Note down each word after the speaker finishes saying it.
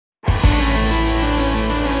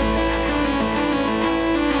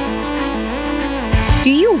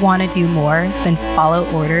want to do more than follow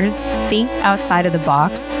orders, think outside of the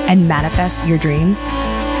box, and manifest your dreams?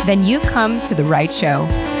 Then you've come to the right show.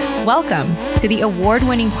 Welcome to the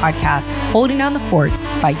award-winning podcast, Holding Down the Fort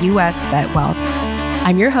by U.S. Vet Wealth.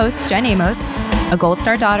 I'm your host, Jen Amos, a Gold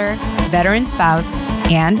Star daughter, veteran spouse,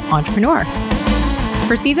 and entrepreneur.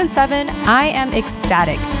 For Season 7, I am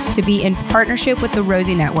ecstatic to be in partnership with the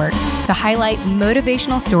Rosie Network to highlight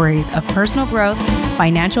motivational stories of personal growth,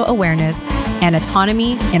 financial awareness, and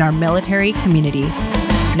autonomy in our military community.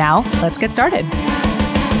 Now, let's get started.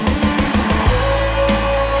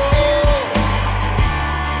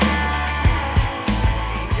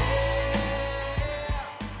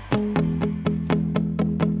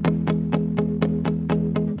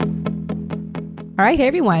 All right, hey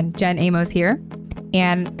everyone, Jen Amos here,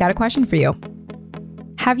 and got a question for you.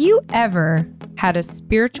 Have you ever had a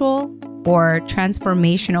spiritual or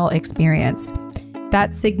transformational experience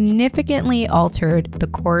that significantly altered the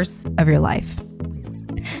course of your life?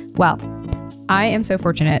 Well, I am so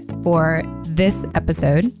fortunate for this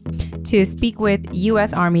episode to speak with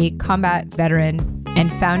U.S. Army combat veteran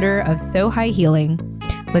and founder of So High Healing,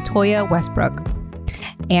 LaToya Westbrook.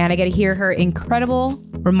 And I get to hear her incredible,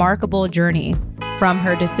 remarkable journey from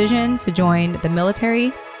her decision to join the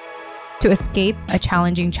military, to escape a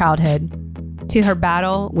challenging childhood, to her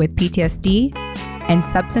battle with PTSD and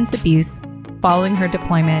substance abuse following her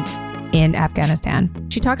deployment in Afghanistan.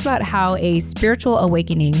 She talks about how a spiritual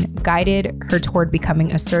awakening guided her toward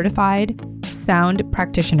becoming a certified sound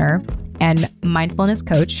practitioner and mindfulness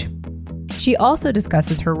coach. She also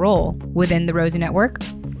discusses her role within the Rosie Network,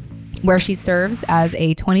 where she serves as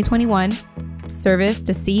a 2021 Service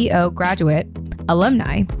to CEO graduate,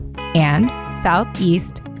 alumni, and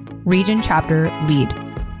Southeast Region Chapter lead.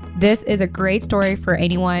 This is a great story for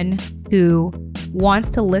anyone who wants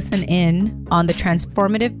to listen in on the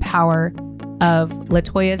transformative power of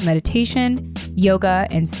LaToya's meditation, yoga,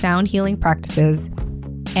 and sound healing practices,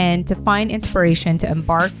 and to find inspiration to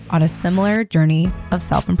embark on a similar journey of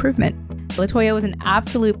self-improvement. LaToya, it was an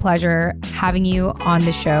absolute pleasure having you on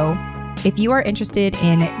the show. If you are interested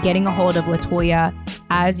in getting a hold of LaToya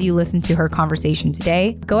as you listen to her conversation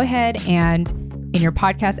today, go ahead and in your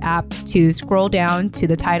podcast app to scroll down to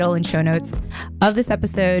the title and show notes of this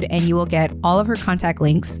episode, and you will get all of her contact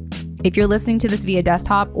links. If you're listening to this via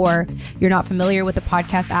desktop or you're not familiar with the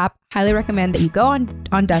podcast app, highly recommend that you go on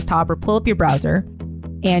desktop or pull up your browser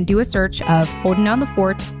and do a search of Holding Down the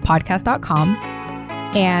Fort podcast.com.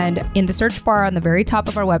 And in the search bar on the very top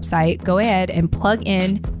of our website, go ahead and plug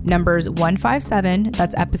in numbers 157,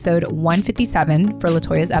 that's episode 157 for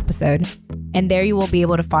LaToya's episode. And there you will be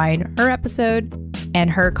able to find her episode and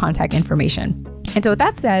her contact information. And so with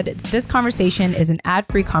that said, this conversation is an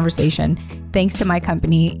ad-free conversation thanks to my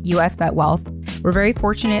company, U.S. Vet Wealth. We're very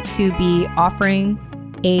fortunate to be offering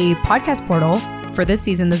a podcast portal for this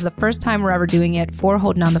season. This is the first time we're ever doing it for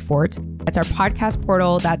Holding Down the Fort. It's our podcast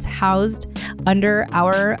portal that's housed under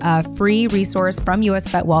our free resource from U.S.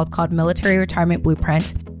 Vet Wealth called Military Retirement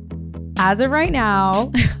Blueprint. As of right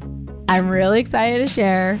now, I'm really excited to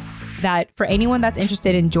share that for anyone that's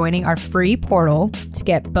interested in joining our free portal to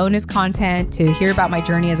get bonus content, to hear about my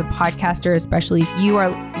journey as a podcaster, especially if you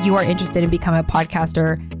are interested in becoming a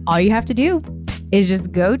podcaster, all you have to do is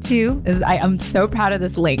just go to, I'm so proud of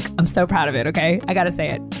this link. I'm so proud of it, okay? I gotta say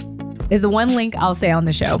it. It's the one link I'll say on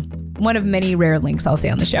the show. One of many rare links I'll say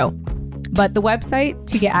on the show. But the website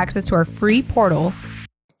to get access to our free portal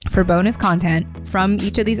for bonus content from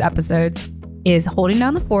each of these episodes is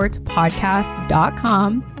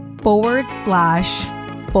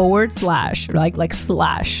holdingdownthefort.podcast.com// like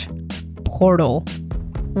slash portal.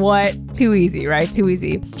 What? Too easy, right? Too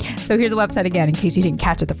easy. So here's the website again, in case you didn't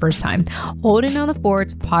catch it the first time.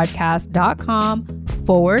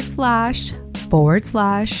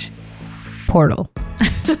 holdingdownthefort.podcast.com// portal.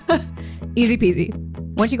 Easy peasy.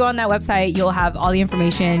 Once you go on that website, you'll have all the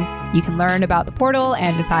information. You can learn about the portal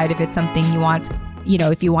and decide if it's something you want,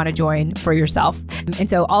 if you want to join for yourself. And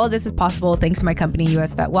so all of this is possible thanks to my company,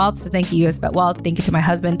 U.S. Vet Wealth. So thank you, U.S. Vet Wealth. Thank you to my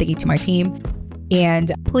husband. Thank you to my team.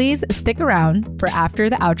 And please stick around for after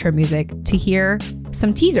the outro music to hear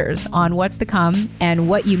some teasers on what's to come and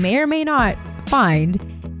what you may or may not find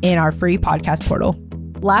in our free podcast portal.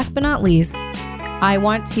 Last but not least, I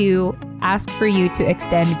want to ask for you to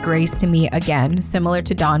extend grace to me again, similar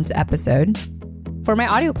to Dawn's episode, for my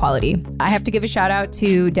audio quality. I have to give a shout out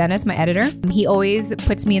to Dennis, my editor. He always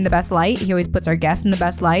puts me in the best light. He always puts our guests in the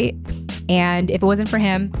best light. And if it wasn't for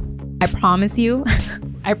him, I promise you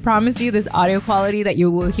this audio quality that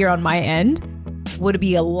you will hear on my end would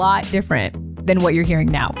be a lot different than what you're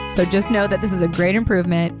hearing now. So just know that this is a great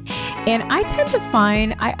improvement. And I tend to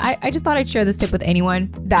find, I just thought I'd share this tip with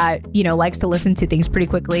anyone that, likes to listen to things pretty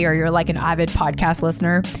quickly, or you're like an avid podcast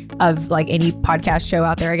listener of like any podcast show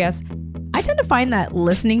out there, I guess. I tend to find that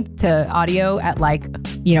listening to audio at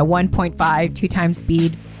 1.5, 2 times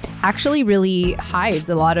speed actually really hides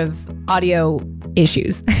a lot of audio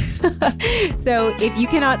issues. So if you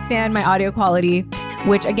cannot stand my audio quality,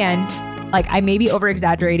 which again, I may be over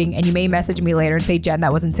exaggerating, and you may message me later and say, Jen,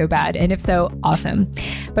 that wasn't so bad. And if so, awesome.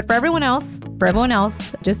 But for everyone else,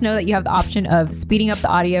 just know that you have the option of speeding up the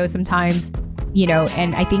audio sometimes,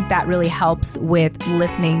 and I think that really helps with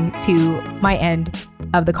listening to my end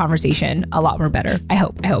of the conversation a lot more better. I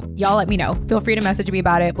hope. Y'all let me know. Feel free to message me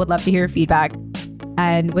about it. Would love to hear your feedback.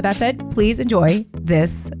 And with that said, please enjoy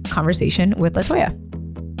this conversation with LaToya.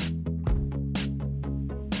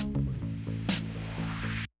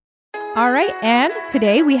 All right. And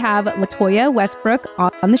today we have LaToya Westbrook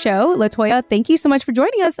on the show. LaToya, thank you so much for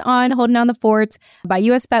joining us on Holding Down the Fort by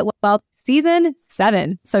US Vet Wealth Season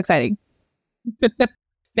 7. So exciting.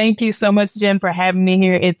 Thank you so much, Jen, for having me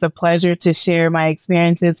here. It's a pleasure to share my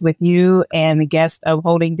experiences with you and the guest of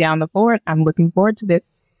Holding Down the Fort. I'm looking forward to this.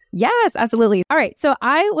 Yes, absolutely. All right. So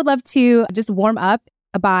I would love to just warm up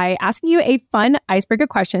by asking you a fun icebreaker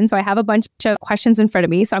question. So I have a bunch of questions in front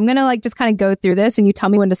of me. So I'm going to just kind of go through this, and you tell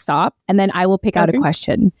me when to stop, and then I will pick out a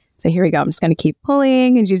question. So here we go. I'm just going to keep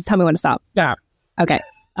pulling, and you just tell me when to stop. Stop. Okay.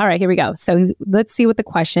 All right, here we go. So let's see what the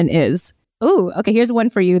question is. Oh, okay. Here's one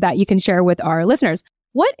for you that you can share with our listeners.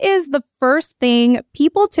 What is the first thing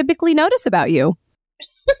people typically notice about you?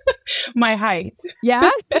 My height. Yeah?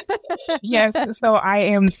 Yes. So I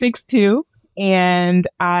am 6'2". And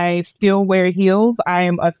I still wear heels. I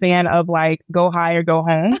am a fan of go high or go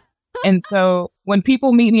home. And so when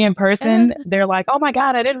people meet me in person, they're like, oh my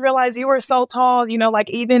God, I didn't realize you were so tall.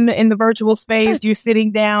 Even in the virtual space, you're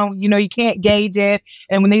sitting down, you can't gauge it.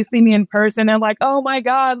 And when they see me in person, they're like, oh my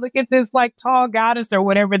God, look at this tall goddess or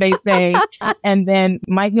whatever they say. And then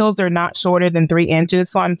my heels are not shorter than 3 inches.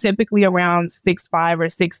 So I'm typically around 6'5" or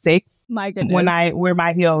 6'6". My goodness. When I wear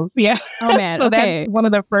my heels. Yeah. Oh man. So okay. That's one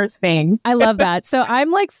of the first things. I love that. So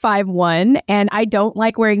I'm 5'1", and I don't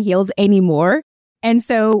like wearing heels anymore. And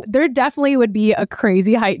so there definitely would be a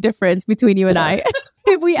crazy height difference between you and I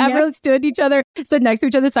if we ever stood next to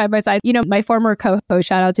each other side by side. My former co-host,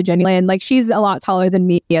 shout out to Jenny Lynn, she's a lot taller than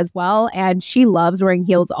me as well. And she loves wearing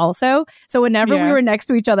heels also. So whenever we were next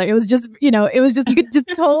to each other, it was just, you could just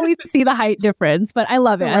totally see the height difference. But I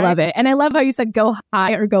love it. Right. I love it. And I love how you said go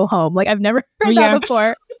high or go home. I've never heard that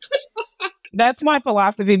before. That's my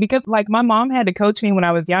philosophy, because my mom had to coach me when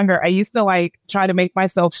I was younger. I used to try to make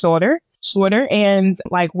myself shorter and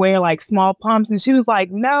wear small pumps. And she was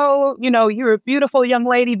like, no, you're a beautiful young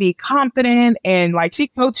lady, be confident. And she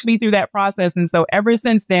coached me through that process. And so ever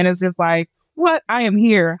since then, it's just what? I am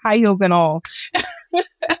here, high heels and all.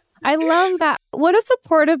 I love that. What a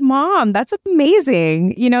supportive mom. That's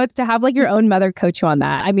amazing. To have your own mother coach you on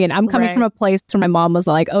that. I mean, I'm coming from a place where my mom was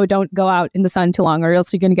like, oh, don't go out in the sun too long or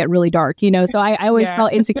else you're going to get really dark, So I always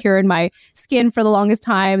felt insecure in my skin for the longest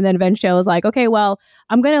time. And then eventually I was like, okay, well,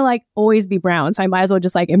 I'm going to always be brown. So I might as well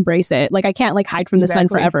just embrace it. I can't hide from the sun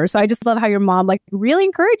forever. So I just love how your mom really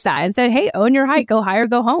encouraged that and said, hey, own your height, go high or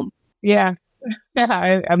go home. Yeah.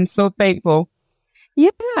 I'm so thankful.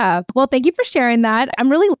 Yeah. Well, thank you for sharing that. I'm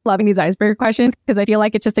really loving these icebreaker questions because I feel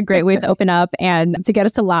like it's just a great way to open up and to get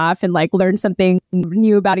us to laugh and learn something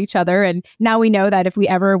new about each other. And now we know that if we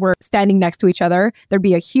ever were standing next to each other, there'd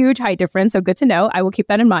be a huge height difference. So good to know. I will keep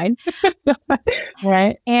that in mind.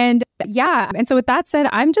 Right. And and so with that said,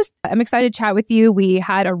 I'm excited to chat with you. We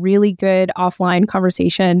had a really good offline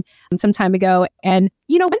conversation some time ago. And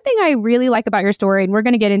one thing I really like about your story, and we're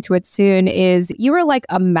going to get into it soon, is you were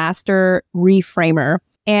a master reframer.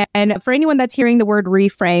 And for anyone that's hearing the word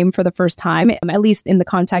reframe for the first time, at least in the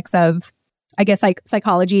context of, I guess,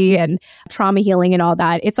 psychology and trauma healing and all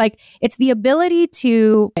that, it's the ability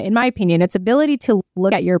to, in my opinion, it's ability to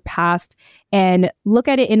look at your past and look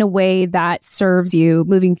at it in a way that serves you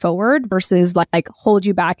moving forward versus hold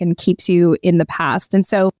you back and keeps you in the past. And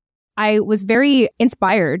so I was very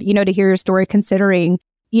inspired, to hear your story, considering,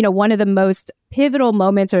 one of the most pivotal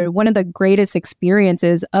moments or one of the greatest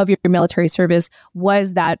experiences of your military service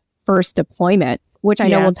was that first deployment, which I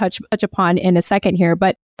know we'll touch upon in a second here.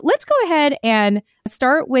 But let's go ahead and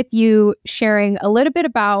start with you sharing a little bit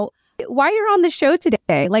about why you're on the show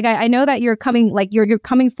today. I know that you're coming, you're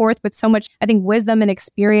coming forth with so much, I think, wisdom and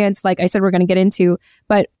experience, like I said, we're going to get into,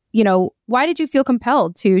 but why did you feel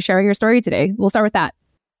compelled to share your story today? We'll start with that.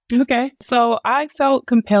 Okay. So I felt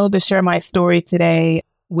compelled to share my story today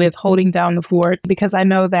with Holding Down the Fort because I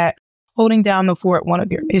know that Holding Down the Fort, one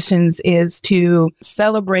of your missions is to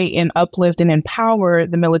celebrate and uplift and empower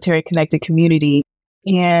the military connected community.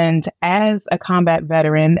 And as a combat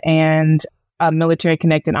veteran and a military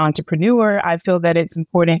connected entrepreneur, I feel that it's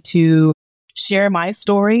important to share my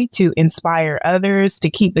story, to inspire others, to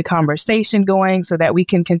keep the conversation going so that we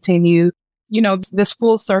can continue, this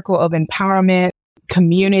full circle of empowerment,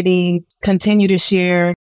 community, continue to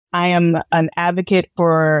share. I am an advocate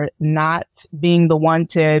for not being the one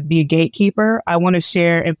to be a gatekeeper. I want to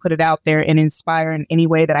share and put it out there and inspire in any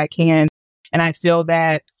way that I can. And I feel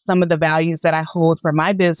that some of the values that I hold for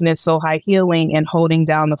my business, So High Healing and Holding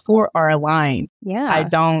Down the Fort, are aligned. Yeah. I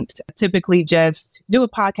don't typically just do a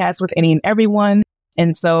podcast with any and everyone.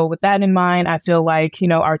 And so with that in mind, I feel like,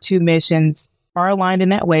 our two missions are aligned in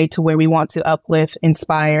that way to where we want to uplift,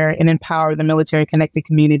 inspire, and empower the military connected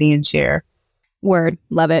community and share. Word.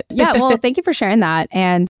 Love it. Yeah. Well, thank you for sharing that.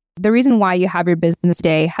 And the reason why you have your business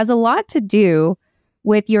day has a lot to do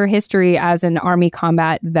with your history as an Army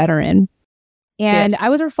combat veteran. And yes. I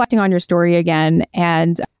was reflecting on your story again,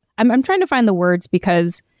 and I'm trying to find the words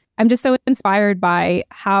because I'm just so inspired by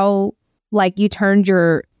how you turned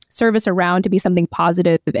your service around to be something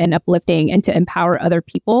positive and uplifting and to empower other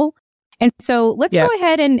people. And so let's go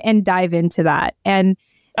ahead and dive into that. And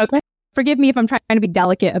okay. Forgive me if I'm trying to be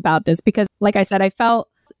delicate about this because, like I said, I felt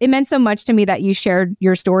it meant so much to me that you shared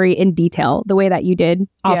your story in detail the way that you did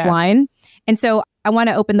offline. And so I want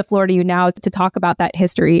to open the floor to you now to talk about that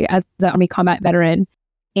history as an Army combat veteran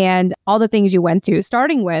and all the things you went through,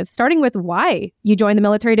 starting with why you joined the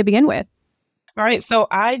military to begin with. All right. So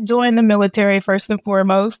I joined the military first and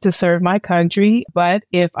foremost to serve my country. But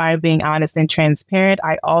if I'm being honest and transparent,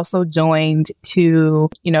 I also joined to,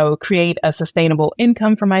 create a sustainable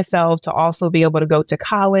income for myself, to also be able to go to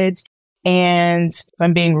college. And if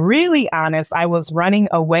I'm being really honest, I was running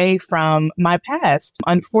away from my past.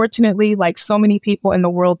 Unfortunately, like so many people in the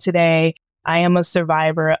world today, I am a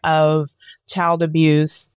survivor of child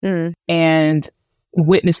abuse and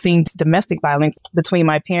witnessing domestic violence between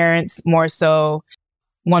my parents, more so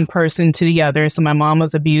one person to the other. So my mom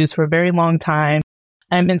was abused for a very long time.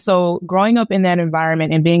 And so growing up in that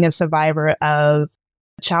environment and being a survivor of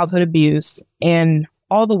childhood abuse in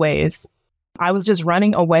all the ways, I was just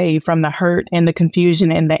running away from the hurt and the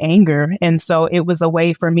confusion and the anger. And so it was a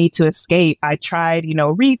way for me to escape. I tried,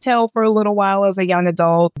 retail for a little while as a young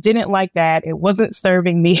adult. Didn't like that. It wasn't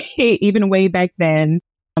serving me even way back then.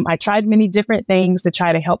 I tried many different things to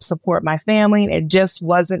try to help support my family. And it just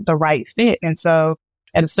wasn't the right fit. And so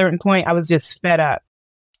at a certain point, I was just fed up.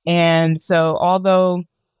 And so although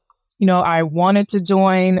I wanted to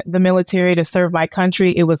join the military to serve my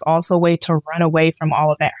country, it was also a way to run away from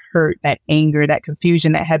all of that hurt, that anger, that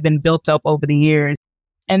confusion that had been built up over the years.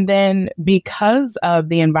 And then because of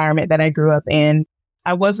the environment that I grew up in,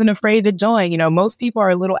 I wasn't afraid to join. Most people are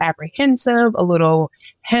a little apprehensive, a little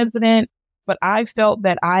hesitant, but I felt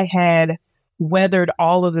that I had weathered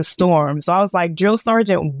all of the storms. So I was like, drill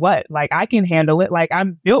sergeant, what? I can handle it.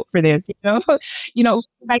 I'm built for this,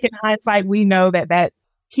 Back in hindsight, we know that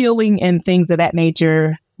healing and things of that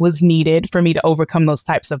nature was needed for me to overcome those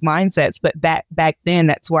types of mindsets. But that back then,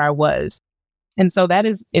 that's where I was. And so that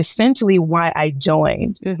is essentially why I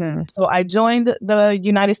joined. Mm-hmm. So I joined the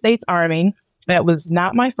United States Army. That was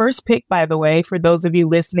not my first pick, by the way, for those of you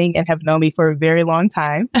listening and have known me for a very long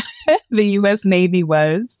time. The U.S. Navy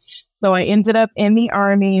was. So I ended up in the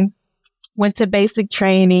Army, went to basic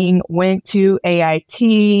training, went to AIT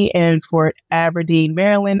in Fort Aberdeen,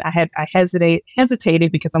 Maryland. I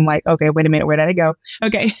hesitated because I'm like, okay, wait a minute, where did I go?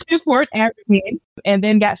 Okay, Fort Aberdeen, and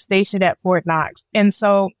then got stationed at Fort Knox. And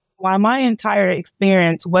so while my entire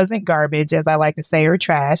experience wasn't garbage, as I like to say, or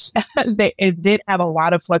trash, it did have a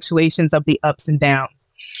lot of fluctuations of the ups and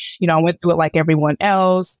downs. I went through it like everyone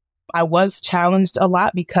else. I was challenged a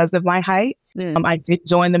lot because of my height. I did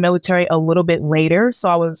join the military a little bit later. So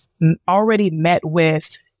I was already met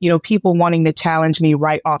with, people wanting to challenge me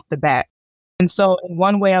right off the bat. And so in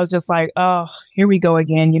one way, I was just like, oh, here we go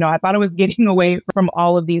again. I thought I was getting away from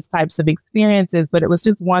all of these types of experiences, but it was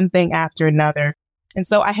just one thing after another. And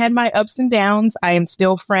so I had my ups and downs. I am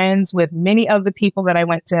still friends with many of the people that I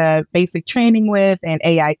went to basic training with and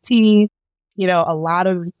AIT. A lot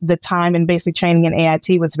of the time in basic training in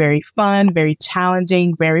AIT was very fun, very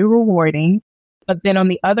challenging, very rewarding. But then on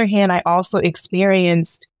the other hand, I also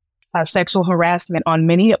experienced sexual harassment on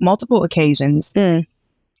multiple occasions.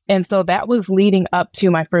 And so that was leading up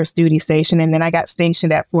to my first duty station. And then I got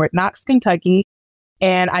stationed at Fort Knox, Kentucky.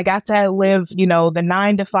 And I got to live, the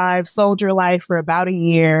 9-to-5 soldier life for about a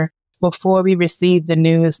year before we received the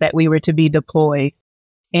news that we were to be deployed.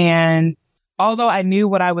 And although I knew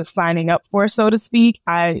what I was signing up for, so to speak,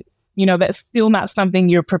 I that's still not something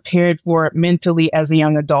you're prepared for mentally as a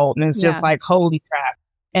young adult. And it's just like, holy crap.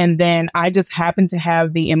 And then I just happened to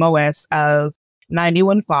have the MOS of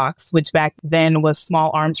 91 Fox, which back then was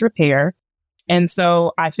small arms repair. And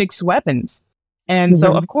so I fixed weapons. And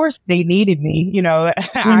so, of course, they needed me. I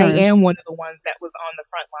am one of the ones that was on the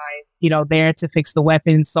front lines, there to fix the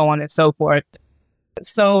weapons, so on and so forth.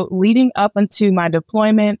 So leading up into my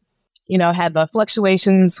deployment, had the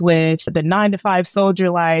fluctuations with the 9-to-5 soldier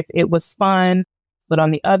life. It was fun. But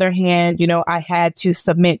on the other hand, I had to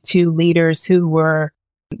submit to leaders who were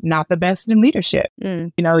not the best in leadership.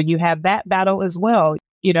 You have that battle as well.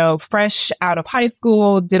 Fresh out of high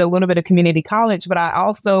school, did a little bit of community college, but I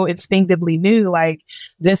also instinctively knew like,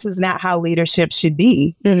 this is not how leadership should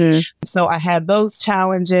be. So I had those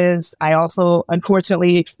challenges. I also,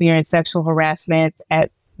 unfortunately, experienced sexual harassment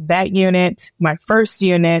at that unit, my first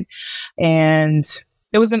unit, and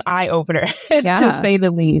it was an eye opener to say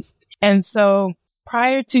the least. And so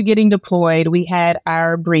prior to getting deployed, we had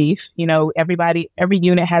our brief. Every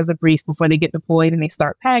unit has a brief before they get deployed and they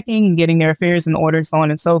start packing and getting their affairs in order, so on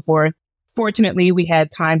and so forth. Fortunately, we had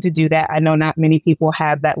time to do that. I know not many people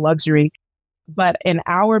have that luxury. But in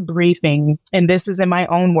our briefing, and this is in my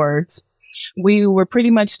own words, we were pretty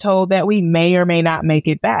much told that we may or may not make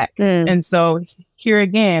it back. And so here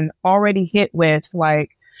again, already hit with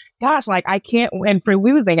like, gosh, like I can't win for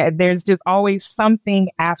losing. There's just always something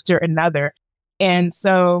after another. And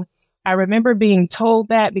so I remember being told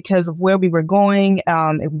that because of where we were going,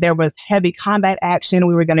 there was heavy combat action.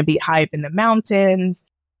 We were going to be high up in the mountains.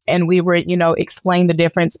 And we were, explain the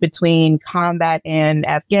difference between combat in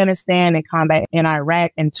Afghanistan and combat in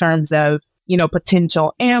Iraq in terms of,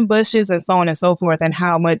 potential ambushes and so on and so forth, and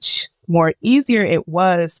how much more easier it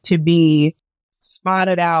was to be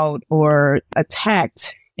spotted out or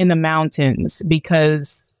attacked in the mountains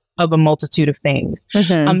because of a multitude of things.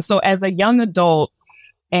 So as a young adult,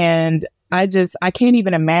 and I can't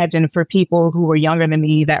even imagine for people who were younger than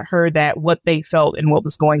me that heard that, what they felt and what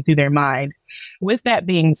was going through their mind. With that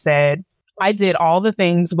being said, I did all the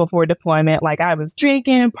things before deployment. Like I was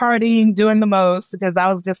drinking, partying, doing the most because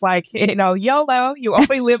I was just like, YOLO, you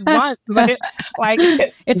only live once. But like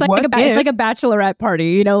it's like a bachelorette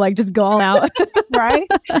party, like just go all out.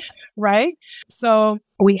 Right. So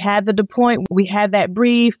we had the deployment, we had that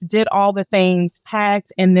brief, did all the things,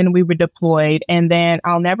 packed, and then we were deployed. And then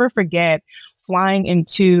I'll never forget flying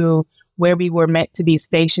into where we were meant to be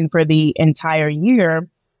stationed for the entire year.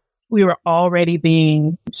 We were already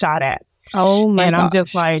being shot at. Oh my And gosh. I'm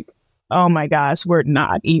just like, oh my gosh, we're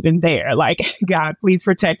not even there. Like, God, please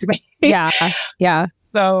protect me. Yeah.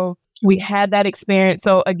 So we had that experience.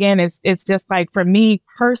 So again, it's just like, for me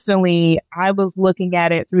personally, I was looking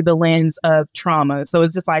at it through the lens of trauma. So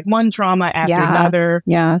it's just like one trauma after another,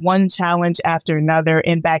 one challenge after another.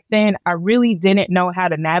 And back then, I really didn't know how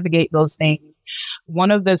to navigate those things.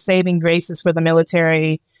 One of the saving graces from the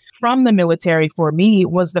military for me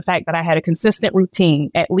was the fact that I had a consistent routine.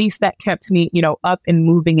 At least that kept me, up and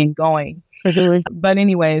moving and going. But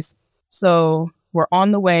anyways, so we're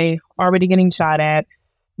on the way, already getting shot at.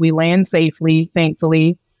 We land safely,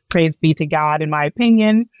 thankfully. Praise be to God, in my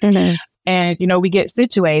opinion. And, we get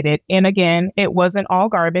situated. And again, it wasn't all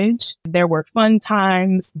garbage. There were fun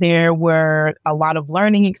times. There were a lot of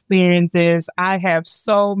learning experiences. I have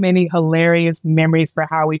so many hilarious memories for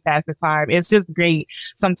how we passed the time. It's just great.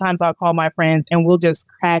 Sometimes I'll call my friends and we'll just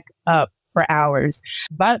crack up for hours.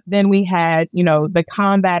 But then we had, the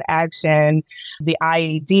combat action, the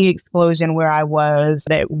IED explosion where I was,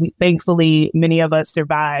 that thankfully many of us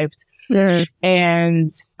survived.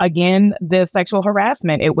 And again, the sexual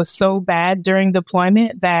harassment, it was so bad during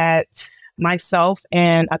deployment that myself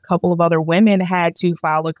and a couple of other women had to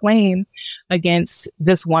file a claim against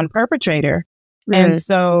this one perpetrator. And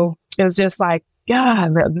so it was just like,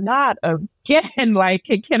 God, not again. Like,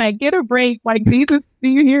 can I get a break? Like, Jesus, do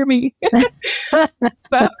you hear me?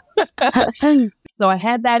 So I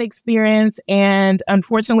had that experience. And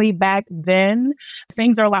unfortunately, back then,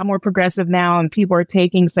 things are a lot more progressive now and people are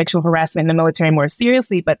taking sexual harassment in the military more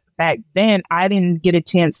seriously. But back then, I didn't get a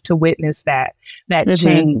chance to witness that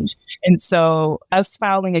change. And so us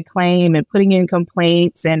filing a claim and putting in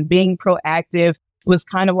complaints and being proactive was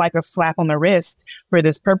kind of like a slap on the wrist for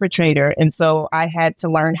this perpetrator. And so I had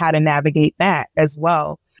to learn how to navigate that as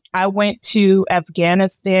well. I went to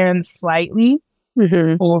Afghanistan slightly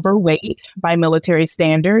overweight by military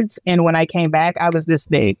standards. And when I came back, I was this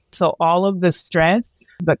big. So all of the stress,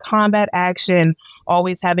 the combat action,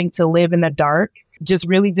 always having to live in the dark just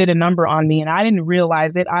really did a number on me. And I didn't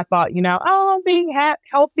realize it. I thought, I'm being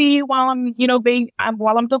healthy while I'm,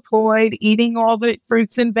 while I'm deployed, eating all the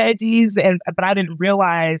fruits and veggies. But I didn't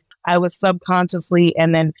realize I was subconsciously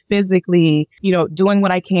and then physically, doing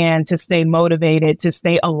what I can to stay motivated, to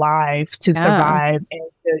stay alive, to survive.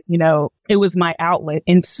 And, it was my outlet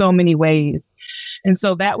in so many ways. And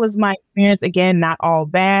so that was my experience. Again, not all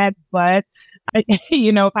bad, but,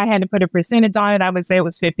 if I had to put a percentage on it, I would say it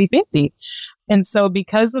was 50-50. And so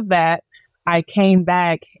because of that, I came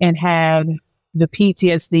back and had the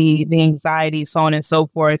PTSD, the anxiety, so on and so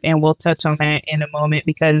forth. And we'll touch on that in a moment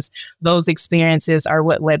because those experiences are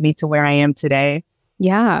what led me to where I am today.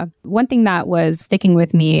 Yeah. One thing that was sticking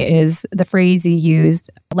with me is the phrase you used,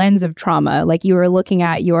 lens of trauma. Like you were looking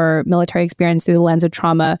at your military experience through the lens of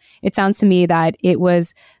trauma. It sounds to me that it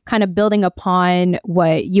was kind of building upon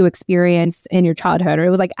what you experienced in your childhood, or it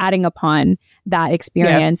was like adding upon that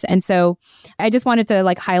experience. Yes. And so I just wanted to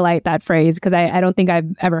like highlight that phrase because I don't think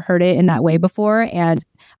I've ever heard it in that way before. And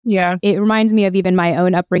yeah, it reminds me of even my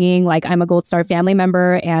own upbringing. Like I'm a Gold Star family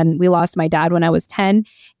member and we lost my dad when I was 10.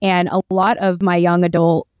 And a lot of my young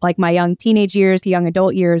adult, like my young teenage years to young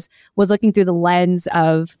adult years, was looking through the lens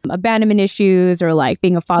of abandonment issues or like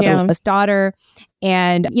being a fatherless daughter.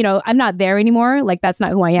 And, I'm not there anymore. Like, that's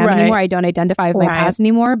not who I am anymore. I don't identify with my past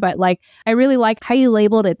anymore. But like, I really like how you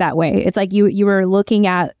labeled it that way. It's like you were looking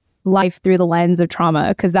at life through the lens of trauma,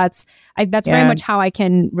 because that's very much how I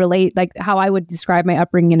can relate, like how I would describe my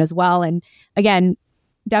upbringing as well. And again,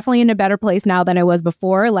 definitely in a better place now than I was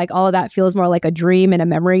before. Like all of that feels more like a dream and a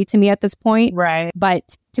memory to me at this point. Right.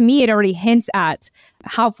 But to me, it already hints at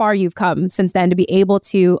how far you've come since then to be able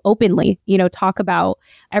to openly, talk about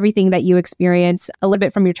everything that you experience a little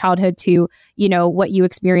bit from your childhood to, what you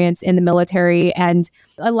experience in the military, and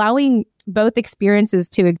allowing both experiences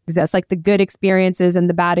to exist, like the good experiences and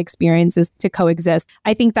the bad experiences to coexist.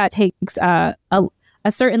 I think that takes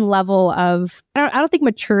a certain level of, I don't think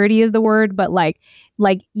maturity is the word, but like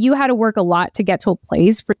you had to work a lot to get to a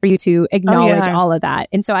place for you to acknowledge all of that.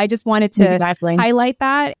 And so I just wanted to highlight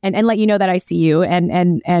that and let you know that I see you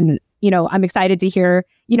and I'm excited to hear,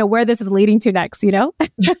 where this is leading to next,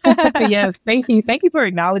 Yes. Thank you. Thank you for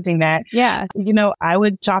acknowledging that. Yeah. I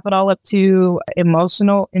would chop it all up to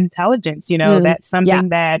emotional intelligence. That's something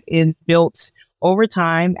that is built over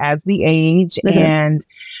time as we age and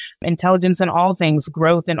intelligence in all things,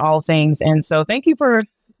 growth in all things. And so thank you for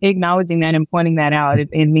acknowledging that and pointing that out.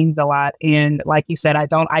 It means a lot. And like you said, I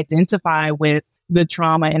don't identify with the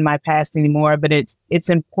trauma in my past anymore, but it's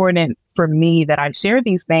important for me that I share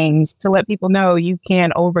these things to let people know you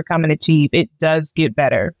can overcome and achieve. It does get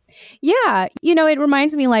better. Yeah. It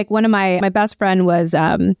reminds me, like one of my best friend was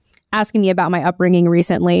asking me about my upbringing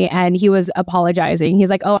recently, and he was apologizing. He's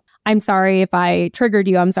like, "Oh, I'm sorry if I triggered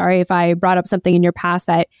you. I'm sorry if I brought up something in your past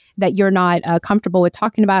that you're not comfortable with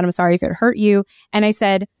talking about. I'm sorry if it hurt you." And I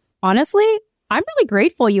said, honestly, I'm really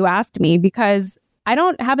grateful you asked me, because I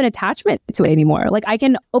don't have an attachment to it anymore. Like I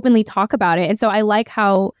can openly talk about it. And so I like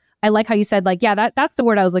how you said, like, yeah, that's the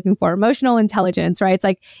word I was looking for. Emotional intelligence, right? It's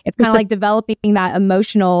like, it's kind of like developing that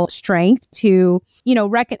emotional strength to,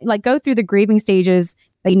 go through the grieving stages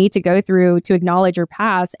that you need to go through to acknowledge your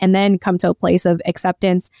past, and then come to a place of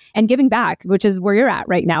acceptance and giving back, which is where you're at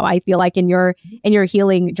right now. I feel like in your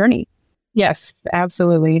healing journey. Yes,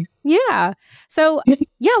 absolutely. Yeah. So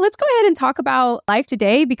let's go ahead and talk about life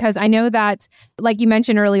today, because I know that, like you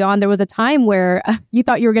mentioned early on, there was a time where you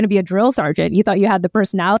thought you were going to be a drill sergeant. You thought you had the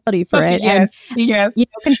personality for it. Yes. And,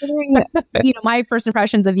 considering, my first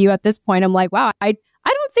impressions of you at this point, I'm like, wow, I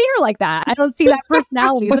don't see her like that. I don't see that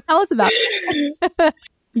personality. So tell us about it.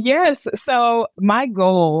 Yes. So my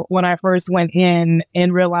goal when I first went in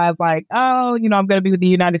and realized like, I'm going to be with the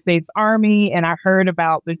United States Army, and I heard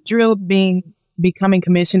about the drill becoming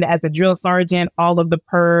commissioned as a drill sergeant, all of the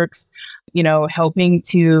perks, helping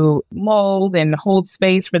to mold and hold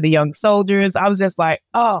space for the young soldiers. I was just like,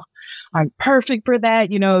 oh, I'm perfect for that.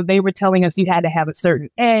 They were telling us you had to have a certain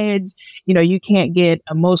edge. You can't get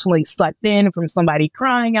emotionally sucked in from somebody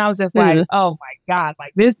crying. I was just like, oh my God,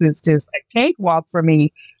 like this is just a cakewalk for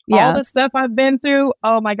me. Yeah. All the stuff I've been through.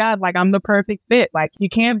 Oh my God, like I'm the perfect fit. Like you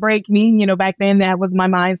can't break me. Back then that was my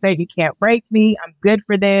mindset. You can't break me. I'm good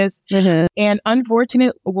for this. Mm-hmm. And I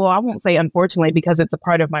won't say unfortunately because it's a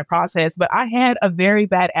part of my process, but I had a very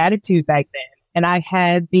bad attitude back then. And I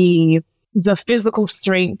had the physical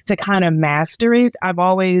strength to kind of master it.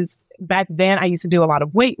 Back then I used to do a lot of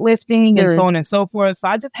weightlifting and so on and so forth. So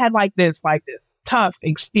I just had like this tough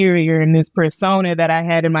exterior and this persona that I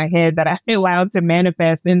had in my head that I allowed to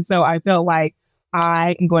manifest. And so I felt like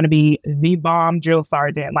I am going to be the bomb drill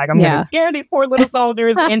sergeant. Like, I'm going to scare these poor little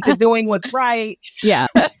soldiers into doing what's right. Yeah.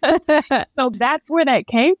 So that's where that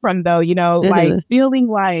came from, though, you know, like feeling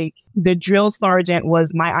like the drill sergeant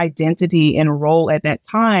was my identity and role at that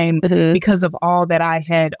time because of all that I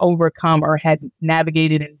had overcome or had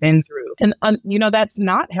navigated and been through. And, you know, that's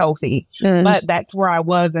not healthy, but that's where I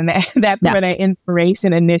was. And that's where that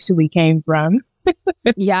inspiration initially came from.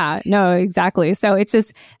 Yeah, no, exactly. So it's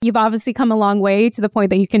just, you've obviously come a long way to the point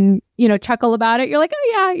that you can, you know, chuckle about it. You're like,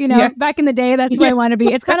 oh yeah, you know, back in the day, that's where I want to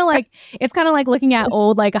be. It's kind of like looking at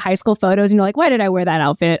old, like high school photos and you're like, why did I wear that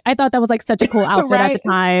outfit? I thought that was like such a cool outfit at the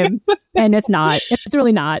time. And it's not. It's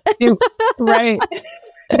really not. Right.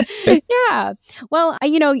 Yeah. Well,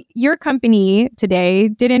 you know, your company today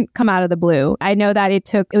didn't come out of the blue. I know that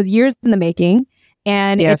it was years in the making,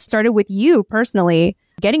 and it started with you personally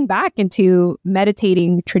getting back into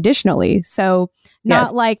meditating traditionally. So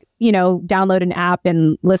not like, you know, download an app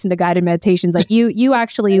and listen to guided meditations. Like you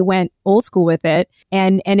actually went old school with it,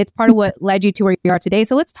 and it's part of what led you to where you are today.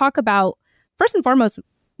 So let's talk about, first and foremost,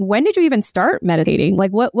 when did you even start meditating?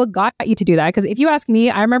 Like what got you to do that? Because if you ask me,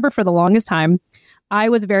 I remember for the longest time, I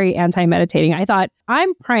was very anti-meditating. I thought,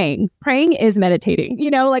 I'm praying. Praying is meditating. You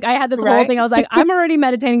know, like I had this whole thing. I was like, I'm already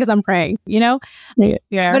meditating because I'm praying, you know?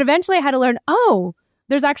 Yeah. But eventually I had to learn,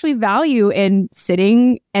 there's actually value in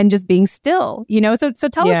sitting and just being still, you know? So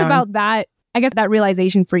tell us about that, I guess, that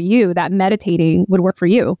realization for you that meditating would work for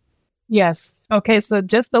you. Yes. Okay. So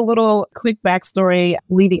just a little quick backstory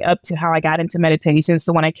leading up to how I got into meditation.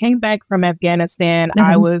 So when I came back from Afghanistan,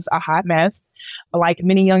 I was a hot mess. Like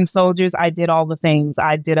many young soldiers, I did all the things.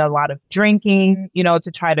 I did a lot of drinking, you know,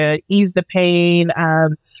 to try to ease the pain,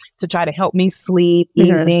 to try to help me sleep,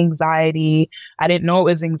 ease the anxiety. I didn't know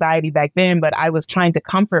it was anxiety back then, but I was trying to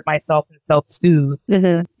comfort myself and self-soothe.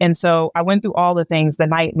 And so I went through all the things, the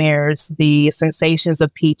nightmares, the sensations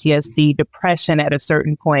of PTSD, depression at a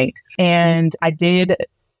certain point. And I did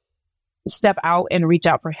step out and reach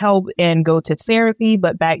out for help and go to therapy.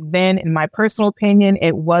 But back then, in my personal opinion,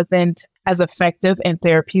 it wasn't as effective and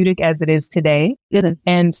therapeutic as it is today.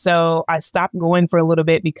 And so I stopped going for a little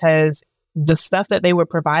bit because the stuff that they were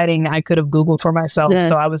providing, I could have Googled for myself.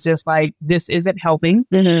 So I was just like, this isn't helping.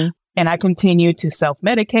 And I continued to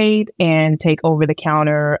self-medicate and take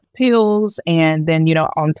over-the-counter pills. And then, you know,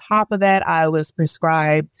 on top of that, I was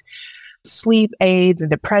prescribed sleep aids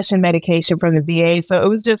and depression medication from the VA. So it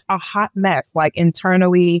was just a hot mess, like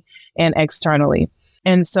internally and externally.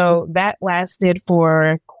 And so that lasted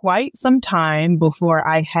for quite some time before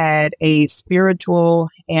I had a spiritual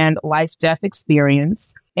and life-death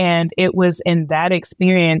experience. And it was in that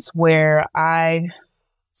experience where I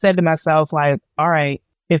said to myself, like, all right,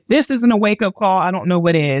 if this isn't a wake-up call, I don't know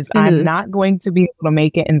what is. I'm not going to be able to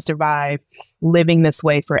make it and survive living this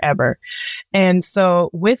way forever. And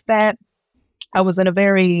so with that, I was in a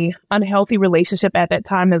very unhealthy relationship at that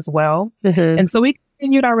time as well. And so we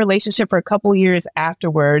continued our relationship for a couple of years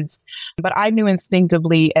afterwards. But I knew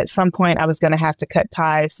instinctively at some point I was going to have to cut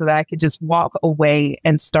ties so that I could just walk away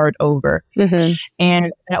and start over.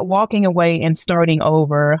 And that walking away and starting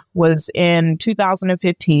over was in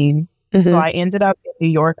 2015. So I ended up in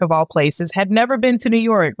New York, of all places. Had never been to New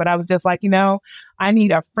York, but I was just like, you know, I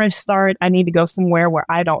need a fresh start. I need to go somewhere where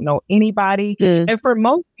I don't know anybody. And for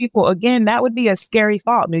most people, again, that would be a scary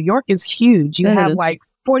thought. New York is huge. You have like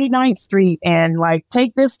 49th Street and like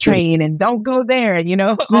take this train and don't go there, you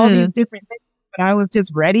know, all these different things. But I was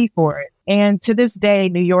just ready for it. And to this day,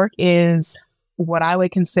 New York is what I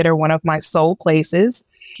would consider one of my soul places.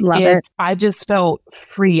 Love it. I just felt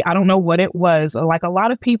free. I don't know what it was. Like a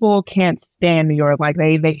lot of people can't stand New York. Like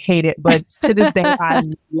they hate it. But to this day, I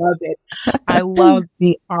love it. I love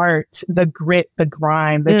the art, the grit, the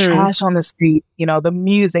grime, the trash on the street, you know, the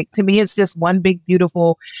music. To me, it's just one big,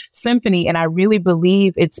 beautiful symphony. And I really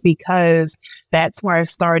believe it's because that's where I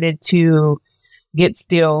started to get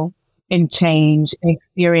still and change and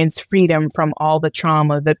experience freedom from all the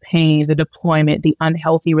trauma, the pain, the deployment, the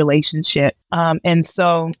unhealthy relationship. And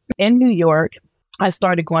so in New York, I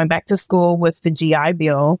started going back to school with the GI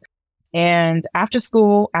Bill. And after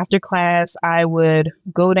school, after class, I would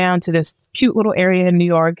go down to this cute little area in New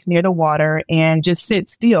York near the water and just sit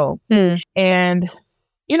still and,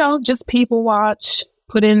 you know, just people watch,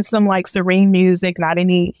 put in some like serene music, not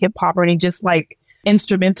any hip hop or any, just like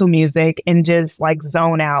instrumental music, and just like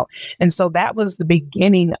zone out. And so that was the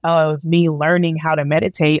beginning of me learning how to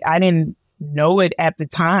meditate. I didn't know it at the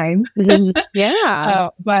time.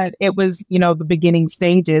 But it was, you know, the beginning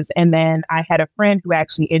stages. And then I had a friend who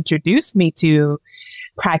actually introduced me to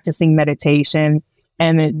practicing meditation,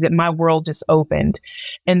 and my world just opened.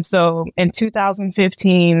 And so in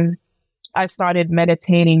 2015, I started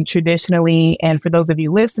meditating traditionally. And for those of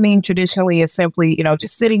you listening, traditionally is simply,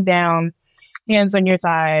 just sitting down, hands on your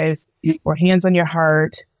thighs or hands on your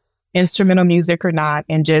heart, instrumental music or not,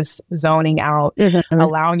 and just zoning out,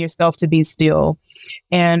 allowing yourself to be still.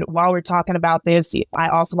 And while we're talking about this, I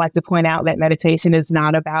also like to point out that meditation is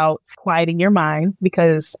not about quieting your mind,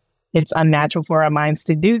 because it's unnatural for our minds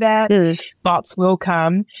to do that. Thoughts will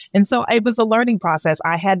come. And so it was a learning process.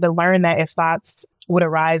 I had to learn that if thoughts would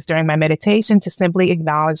arise during my meditation, to simply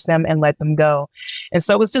acknowledge them and let them go. And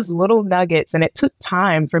so it was just little nuggets, and it took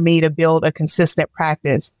time for me to build a consistent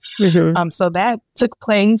practice. So that took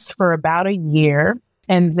place for about a year.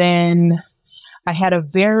 And then I had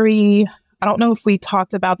I don't know if we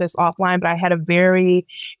talked about this offline, but I had a very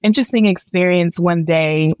interesting experience one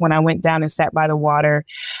day when I went down and sat by the water.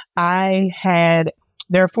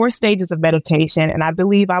 There are 4 stages of meditation, and I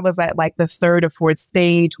believe I was at like the 3rd or 4th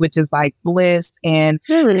stage, which is like bliss and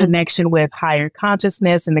connection with higher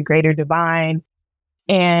consciousness and the greater divine.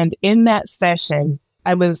 And in that session,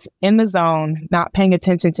 I was in the zone, not paying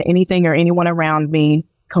attention to anything or anyone around me,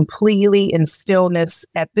 completely in stillness.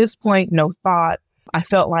 At this point, no thought. I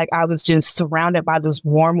felt like I was just surrounded by this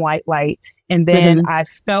warm white light. And then I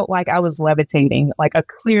felt like I was levitating, like a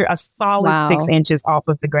solid 6 inches off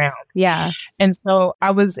of the ground. Yeah. And so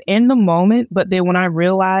I was in the moment, but then when I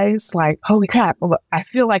realized, like, holy crap, I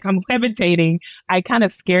feel like I'm levitating, I kind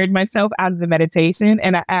of scared myself out of the meditation.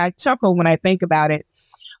 And I chuckle when I think about it.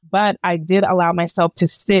 But I did allow myself to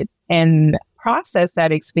sit and process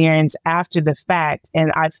that experience after the fact.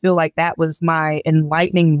 And I feel like that was my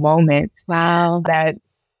enlightening moment. Wow. That,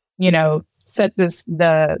 set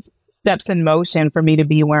the steps in motion for me to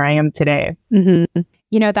be where I am today.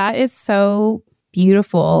 That is so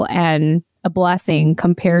beautiful and a blessing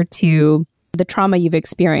compared to the trauma you've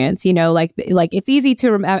experienced. Like it's easy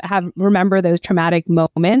to remember those traumatic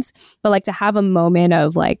moments, but like to have a moment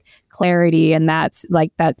of like clarity, and that's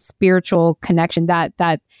like that spiritual connection, that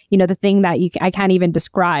the thing that I can't even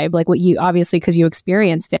describe, like what you obviously, because you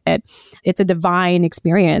experienced it, it's a divine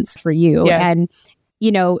experience for you. Yes. And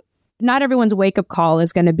not everyone's wake-up call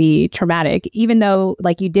is going to be traumatic, even though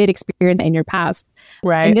like you did experience it in your past.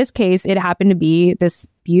 Right. In this case, it happened to be this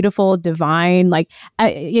beautiful, divine, like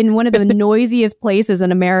in one of the noisiest places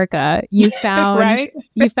in America, you found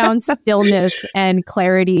you found stillness and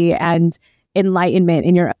clarity and enlightenment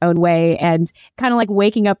in your own way, and kind of like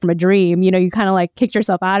waking up from a dream. You kind of like kicked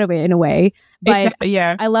yourself out of it in a way. But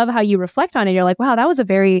yeah, I love how you reflect on it. You're like, wow, that was a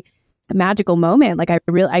very magical moment. Like I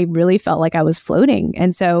really felt like I was floating.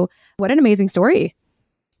 And so what an amazing story.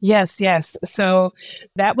 Yes. So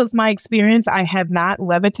that was my experience. I have not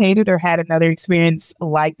levitated or had another experience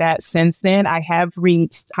like that since then. I have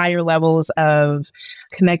reached higher levels of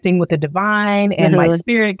connecting with the divine and my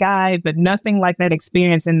spirit guide, but nothing like that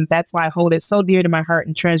experience. And that's why I hold it so dear to my heart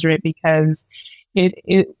and treasure it, because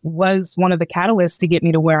it was one of the catalysts to get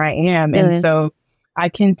me to where I am. And so I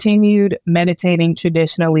continued meditating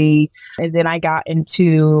traditionally, and then I got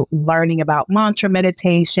into learning about mantra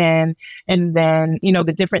meditation, and then,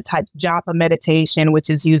 the different types of japa meditation, which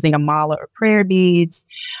is using a mala or prayer beads.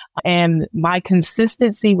 And my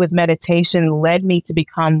consistency with meditation led me to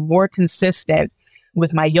become more consistent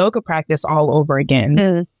with my yoga practice all over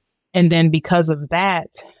again. And then because of that,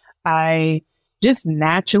 I just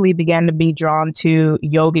naturally began to be drawn to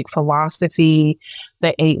yogic philosophy,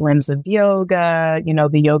 the 8 limbs of yoga,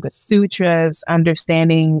 the Yoga Sutras,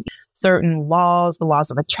 understanding certain laws, the laws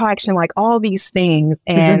of attraction, like all these things.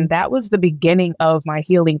 And that was the beginning of my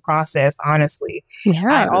healing process, honestly.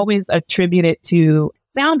 I always attribute it to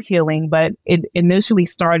sound healing, but it initially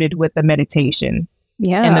started with the meditation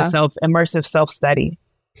and the immersive self-study.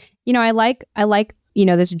 I like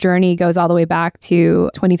this journey goes all the way back to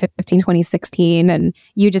 2015, 2016, and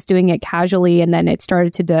you just doing it casually. And then it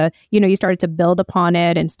started you started to build upon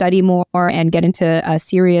it and study more and get into a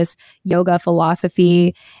serious yoga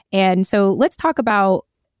philosophy. And so let's talk about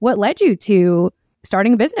what led you to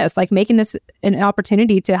starting a business, like making this an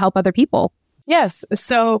opportunity to help other people. Yes.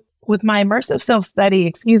 So with my immersive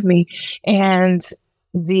self-study, and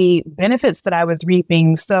the benefits that I was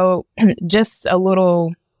reaping. So just a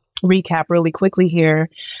little recap really quickly here.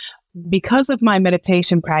 Because of my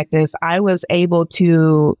meditation practice, I was able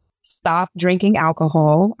to stop drinking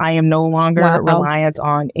alcohol. I am no longer reliant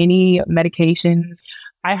on any medications.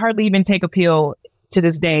 I hardly even take a pill to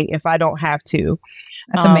this day if I don't have to.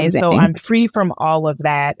 That's amazing. So I'm free from all of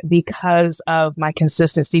that because of my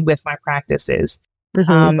consistency with my practices.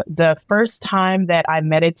 The first time that I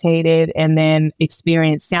meditated and then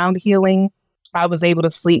experienced sound healing I was able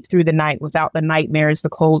to sleep through the night without the nightmares, the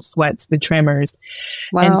cold sweats, the tremors.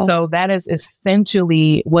 Wow. And so that is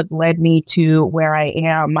essentially what led me to where I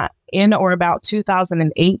am in or about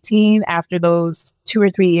 2018, after those 2 or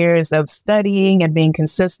 3 years of studying and being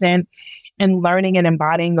consistent and learning and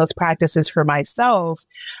embodying those practices for myself.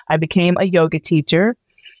 I became a yoga teacher.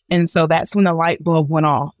 And so that's when the light bulb went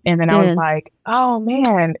off. And then I was like, oh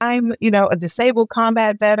man, I'm, a disabled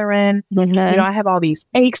combat veteran. I have all these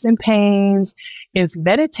aches and pains. If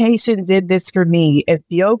meditation did this for me, if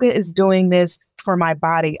yoga is doing this for my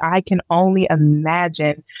body, I can only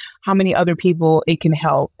imagine how many other people it can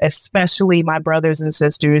help, especially my brothers and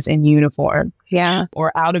sisters in uniform. Yeah.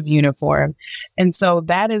 Or out of uniform. And so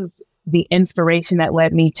that is the inspiration that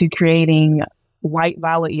led me to creating White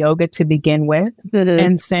Violet Yoga to begin with.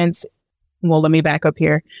 And let me back up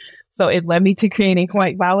here. So it led me to creating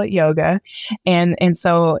White Violet Yoga. And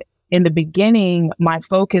so in the beginning, my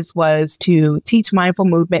focus was to teach mindful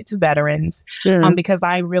movement to veterans because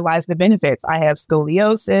I realized the benefits. I have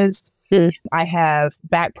scoliosis. I have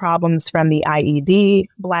back problems from the IED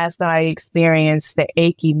blast that I experienced, the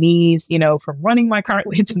achy knees, from running my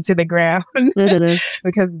cartilage into the ground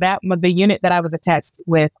because the unit that I was attached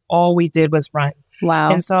with, all we did was run.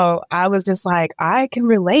 Wow. And so I was just like, I can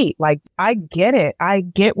relate. Like, I get it. I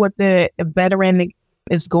get what the veteran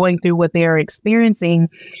is going through, what they're experiencing.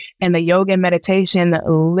 And the yoga and meditation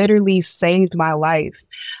literally saved my life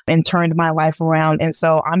and turned my life around. And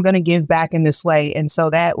so I'm going to give back in this way. And so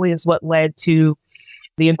that was what led to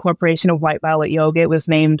the incorporation of White Violet Yoga. It was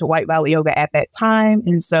named White Violet Yoga at that time.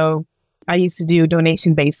 And so I used to do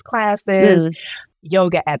donation-based classes,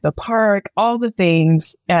 yoga at the park, all the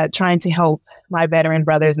things, trying to help my veteran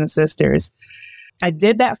brothers and sisters. I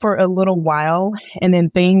did that for a little while, and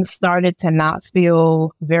then things started to not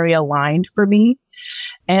feel very aligned for me.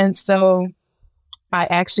 And so I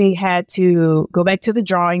actually had to go back to the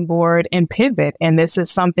drawing board and pivot. And this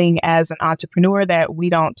is something as an entrepreneur that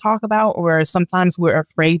we don't talk about, or sometimes we're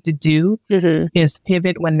afraid to do, is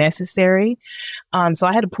pivot when necessary. So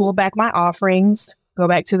I had to pull back my offerings, go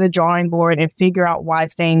back to the drawing board and figure out why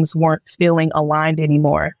things weren't feeling aligned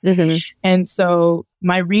anymore. And so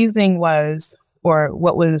my reasoning was, or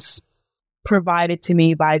what was provided to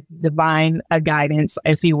me by divine guidance,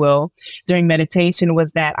 if you will, during meditation,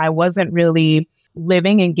 was that I wasn't really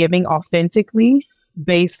living and giving authentically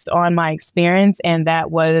based on my experience. And that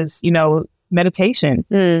was, meditation.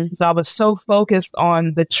 So I was so focused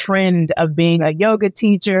on the trend of being a yoga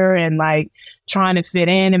teacher and like trying to fit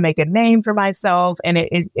in and make a name for myself. And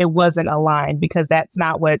it wasn't aligned, because that's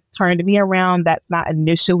not what turned me around. That's not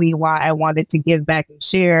initially why I wanted to give back and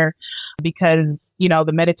share, because,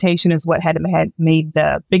 the meditation is what had made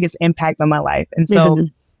the biggest impact on my life. And so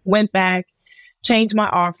went back, changed my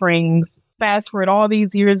offerings. Fast forward all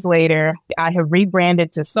these years later, I have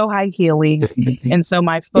rebranded to So High Healing. And so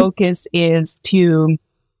my focus is to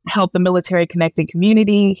help the military connected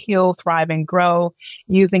community heal, thrive, and grow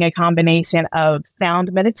using a combination of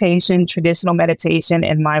sound meditation, traditional meditation,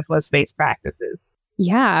 and mindfulness-based practices.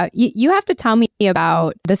 Yeah. You have to tell me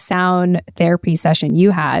about the sound therapy session you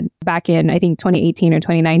had back in, I think, 2018 or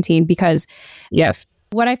 2019, because yes.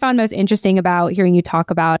 What I found most interesting about hearing you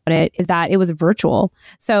talk about it is that it was virtual.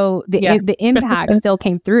 So the impact still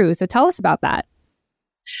came through. So tell us about that.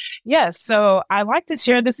 Yes. So I like to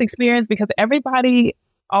share this experience because everybody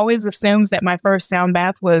always assumes that my first sound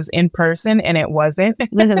bath was in person, and it wasn't.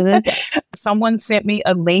 Someone sent me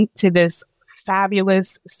a link to this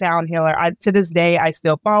fabulous sound healer. To this day, I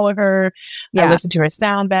still follow her. I listen to her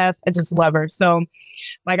sound bath. I just love her. So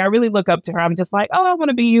I really look up to her. I'm just like, oh, I want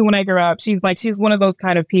to be you when I grow up. She's one of those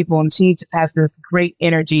kind of people, and she just has this great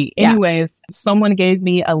energy. Anyways, someone gave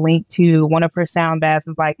me a link to one of her sound baths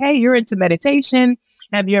and was like, hey, you're into meditation.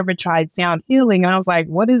 Have you ever tried sound healing? And I was like,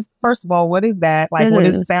 first of all, what is that? What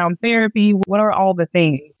is sound therapy? What are all the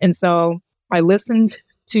things? And so I listened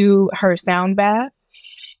to her sound bath,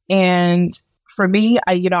 and for me,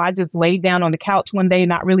 I just laid down on the couch one day,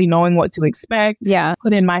 not really knowing what to expect. Yeah.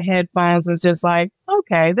 Put in my headphones and was just like,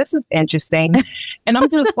 okay, this is interesting. And I'm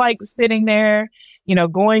just sitting there,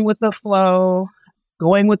 going with the flow,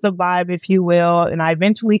 going with the vibe, if you will. And I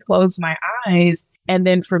eventually closed my eyes. And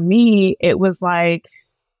then for me, it was like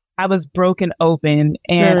I was broken open.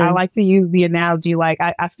 And I like to use the analogy,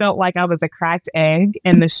 I felt like I was a cracked egg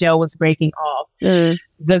and the shell was breaking off.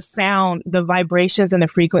 The sound, the vibrations and the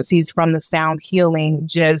frequencies from the sound healing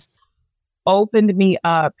just opened me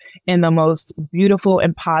up in the most beautiful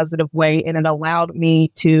and positive way. And it allowed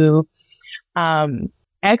me to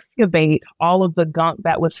excavate all of the gunk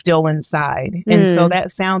that was still inside. And so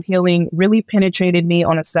that sound healing really penetrated me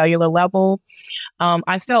on a cellular level.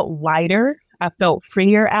 I felt lighter. I felt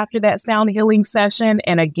freer after that sound healing session.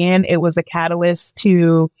 And again, it was a catalyst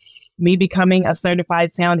to me becoming a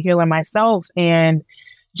certified sound healer myself and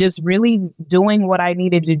just really doing what I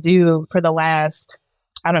needed to do for the last,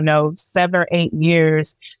 7 or 8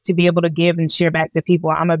 years to be able to give and share back to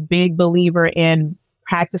people. I'm a big believer in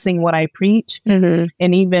practicing what I preach, and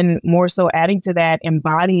even more so adding to that,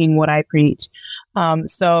 embodying what I preach.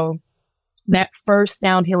 So that first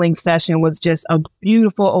sound healing session was just a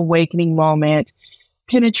beautiful awakening moment,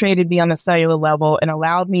 penetrated me on a cellular level and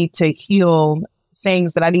allowed me to heal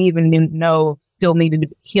things that I didn't even know still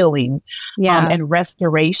needed healing and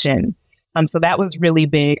restoration. So that was really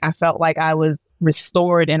big. I felt like I was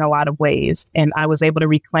restored in a lot of ways, and I was able to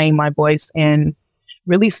reclaim my voice and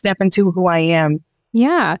really step into who I am.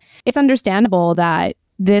 Yeah, it's understandable that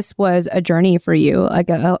this was a journey for you, like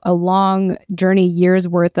a long journey, years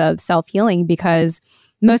worth of self-healing, because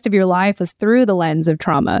most of your life was through the lens of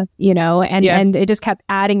trauma, and it just kept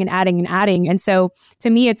adding and adding and adding. And so to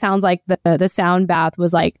me, it sounds like the sound bath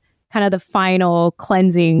was like kind of the final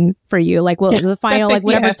cleansing for you, like the final, like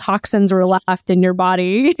whatever toxins were left in your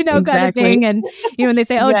body, kind of thing. And, when they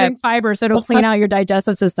say, drink fiber, so it'll clean out your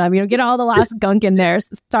digestive system, get all the last gunk in there.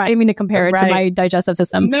 Sorry, I didn't mean to compare it to my digestive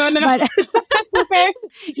system. No. But,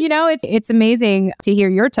 it's amazing to hear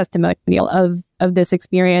your testimonial of this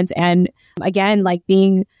experience. And again, like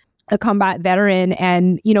being a combat veteran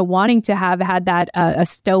and, wanting to have had that a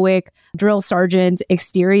stoic drill sergeant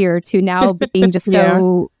exterior to now being just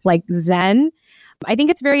so like Zen. I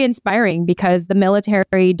think it's very inspiring because the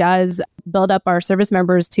military does build up our service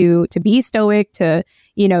members to be stoic, to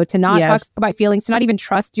not talk about feelings, to not even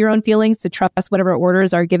trust your own feelings, to trust whatever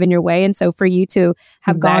orders are given your way. And so for you to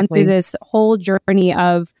have gone through this whole journey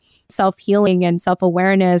of self-healing and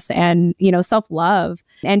self-awareness and, self-love,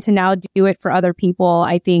 and to now do it for other people,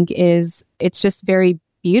 I think it's just very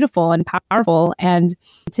beautiful and powerful. And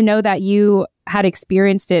to know that you had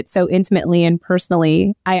experienced it so intimately and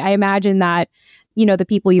personally, I imagine that, the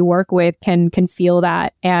people you work with can feel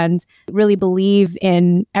that and really believe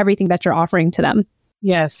in everything that you're offering to them.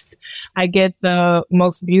 Yes, I get the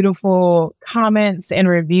most beautiful comments and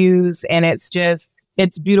reviews, and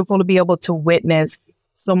it's beautiful to be able to witness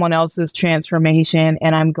someone else's transformation.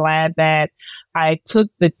 And I'm glad that I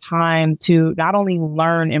took the time to not only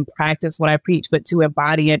learn and practice what I preach, but to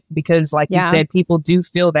embody it, because like you said, people do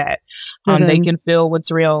feel that. They can feel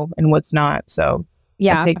what's real and what's not. So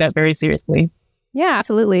I take that very seriously. Yeah,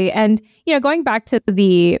 absolutely. And, going back to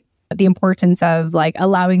the importance of like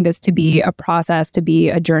allowing this to be a process, to be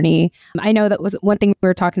a journey. I know that was one thing we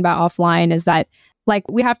were talking about offline, is that like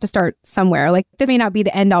we have to start somewhere. Like this may not be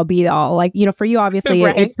the end all be all. Like, for you, obviously,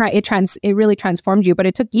 it really transformed you, but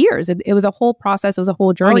it took years. It was a whole process. It was a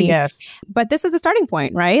whole journey. Oh, yes. But this is a starting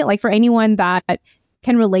point, right? Like for anyone that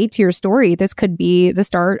can relate to your story, this could be the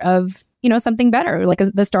start of, something better, like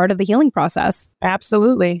the start of the healing process.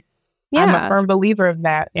 Absolutely. Yeah. I'm a firm believer of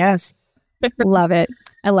that. Yes. Love it.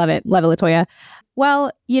 I love it. Love it, LaToya.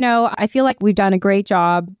 Well, I feel like we've done a great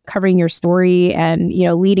job covering your story and,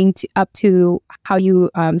 leading up to how you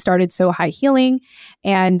started So High Healing.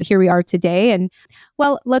 And here we are today. And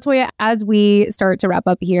well, LaToya, as we start to wrap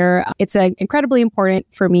up here, it's incredibly important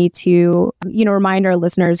for me to, remind our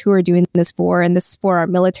listeners who are doing this for, and this is for our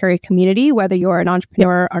military community, whether you're an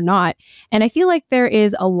entrepreneur or not. And I feel like there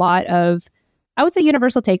is a lot of, I would say,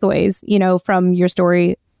 universal takeaways, from your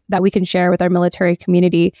story that we can share with our military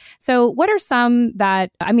community. So what are some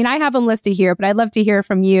that, I have them listed here, but I'd love to hear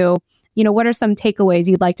from you. What are some takeaways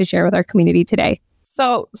you'd like to share with our community today?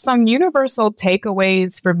 So some universal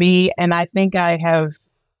takeaways for me, and I think I have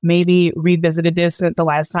maybe revisited this since the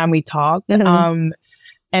last time we talked, and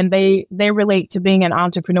they relate to being an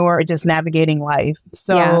entrepreneur or just navigating life.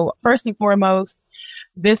 So first and foremost,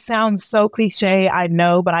 this sounds so cliche, I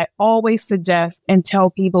know, but I always suggest and tell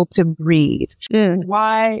people to breathe.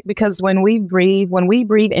 Why? Because when we breathe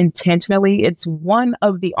intentionally, it's one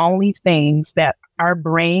of the only things that our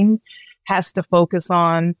brain has to focus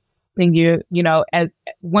on. As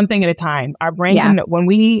one thing at a time. Our brain, when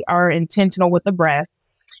we are intentional with the breath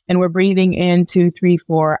and we're breathing in 2, 3,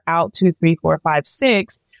 4, out 2, 3, 4, 5,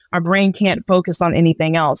 6, our brain can't focus on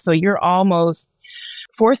anything else. So you're almost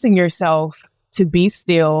forcing yourself to be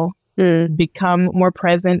still, become more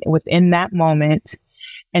present within that moment,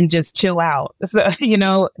 and just chill out. So,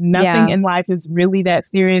 nothing in life is really that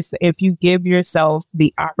serious if you give yourself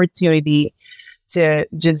the opportunity to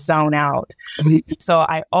just zone out. So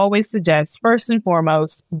I always suggest, first and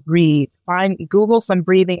foremost, breathe. Google some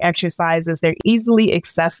breathing exercises. They're easily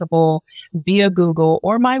accessible via Google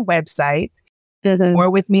or my website, or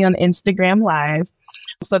with me on Instagram Live.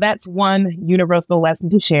 So that's one universal lesson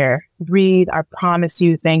to share. Breathe. I promise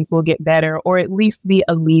you things will get better or at least be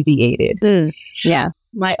alleviated. Yeah.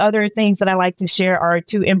 My other things that I like to share are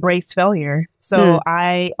to embrace failure. So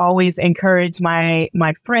I always encourage my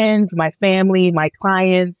friends, my family, my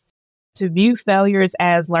clients to view failures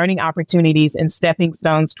as learning opportunities and stepping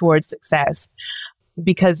stones towards success.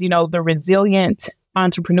 Because, you know, the resilient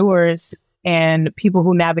entrepreneurs and people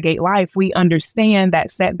who navigate life, we understand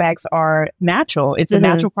that setbacks are natural. It's a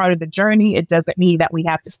natural part of the journey. It doesn't mean that we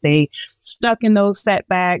have to stay stuck in those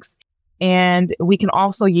setbacks. And we can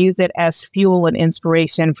also use it as fuel and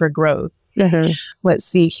inspiration for growth. Let's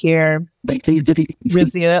see here.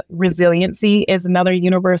 Resiliency is another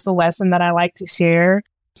universal lesson that I like to share.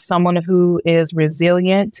 Someone who is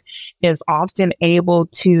resilient is often able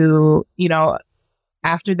to, you know,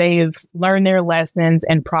 after they've learned their lessons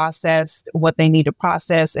and processed what they need to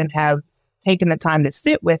process and have taken the time to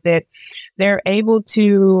sit with it, they're able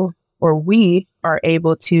to, or we are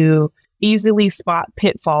able to easily spot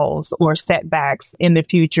pitfalls or setbacks in the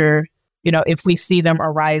future, you know, if we see them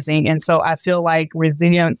arising. And so I feel like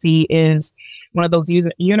resiliency is one of those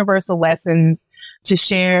universal lessons to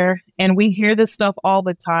share. And we hear this stuff all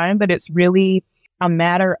the time, but it's really a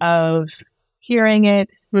matter of hearing it,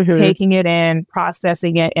 taking it in,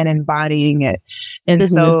 processing it, and embodying it. And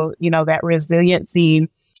so, you know, that resiliency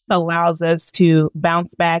allows us to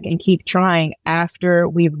bounce back and keep trying after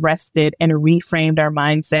we've rested and reframed our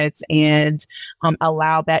mindsets and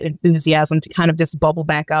allow that enthusiasm to kind of just bubble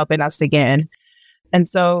back up in us again. And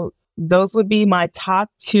so those would be my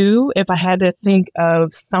top two. If I had to think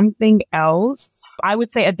of something else, I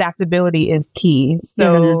would say adaptability is key.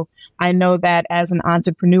 So I know that as an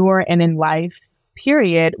entrepreneur and in life,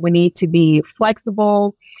 period, we need to be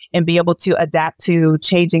flexible and be able to adapt to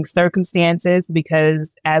changing circumstances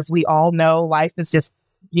because, as we all know, life is just,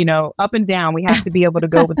 you know, up and down. We have to be able to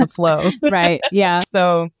go with the flow. Right. Yeah.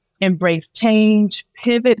 So embrace change,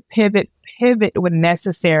 pivot when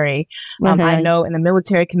necessary. I know in the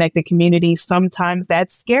military connected community, sometimes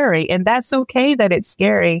that's scary, and that's okay that it's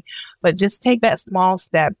scary, but just take that small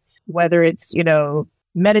step, whether it's, you know,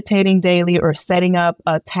 meditating daily or setting up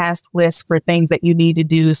a task list for things that you need to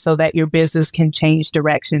do so that your business can change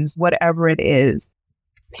directions, whatever it is.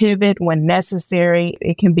 Pivot when necessary.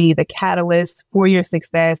 It can be the catalyst for your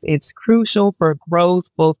success. It's crucial for growth,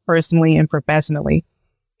 both personally and professionally.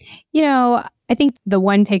 You know, I think the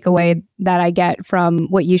one takeaway that I get from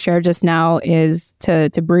what you shared just now is to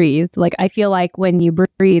breathe. Like, I feel like when you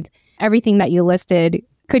breathe, everything that you listed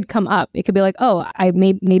could come up. It could be like, oh,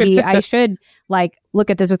 maybe I should like look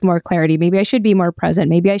at this with more clarity. Maybe I should be more present.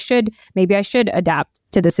 Maybe I should adapt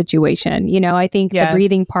to the situation. You know, I think the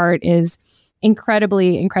breathing part is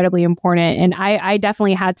incredibly, incredibly important. And I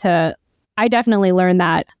definitely learned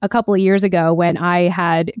that a couple of years ago when I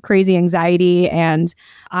had crazy anxiety and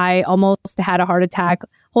I almost had a heart attack.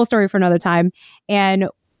 Whole story for another time. And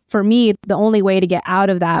for me, the only way to get out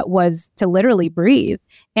of that was to literally breathe.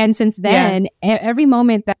 And since then, every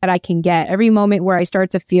moment that I can get, every moment where I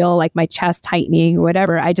start to feel like my chest tightening or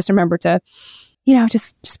whatever, I just remember to, you know,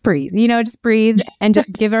 just breathe, and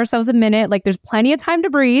just give ourselves a minute. Like, there's plenty of time to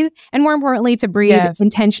breathe. And more importantly, to breathe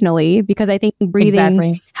intentionally, because I think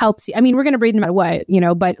breathing helps you. I mean, we're going to breathe no matter what, you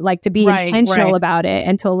know, but like to be intentional about it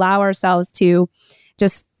and to allow ourselves to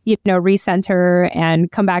just, you know, recenter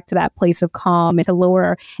and come back to that place of calm and to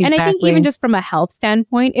lower. And I think even just from a health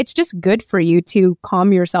standpoint, it's just good for you to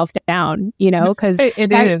calm yourself down, you know, because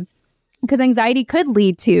it is. Because anxiety could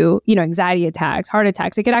lead to, you know, anxiety attacks, heart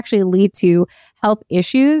attacks. It could actually lead to health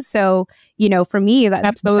issues. So, you know, for me,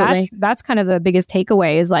 that's kind of the biggest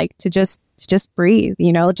takeaway is like to just breathe,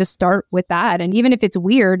 you know, just start with that. And even if it's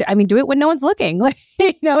weird, I mean, do it when no one's looking. Like,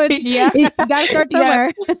 you know, you gotta start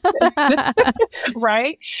somewhere.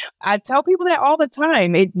 Right. I tell people that all the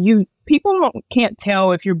time. People can't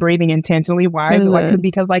tell if you're breathing intentionally. Why?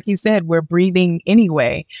 Because like you said, we're breathing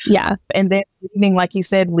anyway. Yeah. And then breathing, like you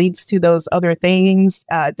said, leads to those other things,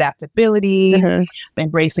 adaptability,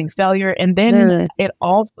 embracing failure. And then it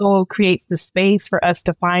also creates the space for us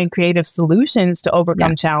to find creative solutions to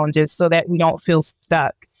overcome challenges so that we don't feel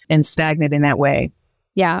stuck and stagnant in that way.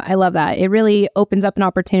 Yeah, I love that. It really opens up an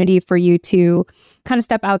opportunity for you to kind of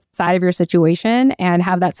step outside of your situation and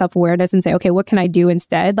have that self-awareness and say, okay, what can I do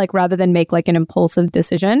instead? Like, rather than make like an impulsive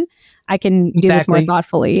decision, I can do this more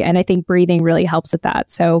thoughtfully. And I think breathing really helps with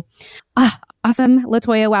that. So awesome.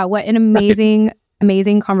 LaToya, wow, what an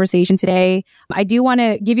amazing conversation today. I do want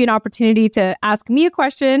to give you an opportunity to ask me a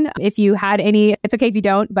question. If you had any, it's okay if you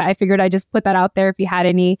don't, but I figured I'd just put that out there if you had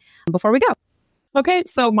any before we go. Okay,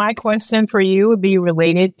 so my question for you would be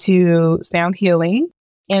related to sound healing.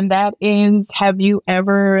 And that is, have you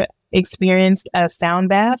ever experienced a sound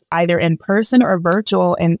bath, either in person or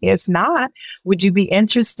virtual? And if not, would you be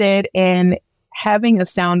interested in having a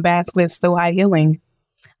sound bath with So High Healing?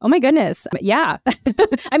 Oh my goodness. Yeah.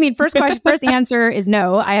 I mean, first answer is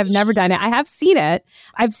no. I have never done it. I have seen it.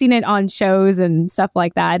 I've seen it on shows and stuff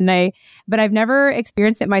like that. But I've never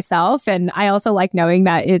experienced it myself. And I also like knowing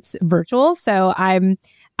that it's virtual. So I'm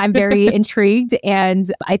very intrigued. And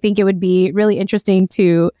I think it would be really interesting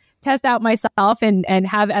to test out myself and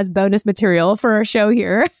have as bonus material for our show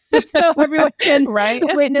here. So everyone can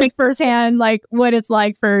witness firsthand like what it's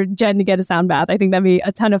like for Jen to get a sound bath. I think that'd be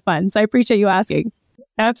a ton of fun. So I appreciate you asking.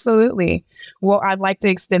 Absolutely. Well, I'd like to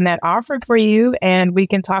extend that offer for you, and we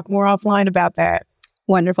can talk more offline about that.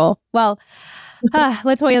 Wonderful. Well,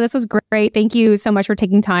 LaToya, this was great. Thank you so much for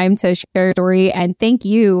taking time to share your story. And thank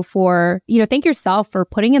you for, thank yourself for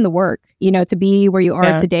putting in the work, to be where you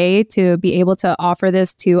are today, to be able to offer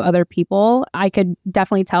this to other people. I could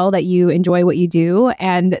definitely tell that you enjoy what you do.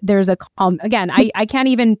 And there's again, I can't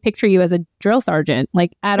even picture you as a drill sergeant,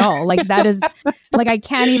 like at all. Like that is like, I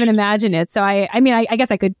can't even imagine it. So I guess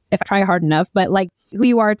I could if I try hard enough, but like who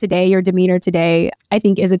you are today, your demeanor today, I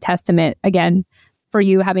think is a testament again, for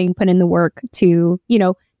you having put in the work to,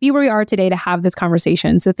 be where we are today to have this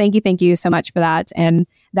conversation. So thank you so much for that. And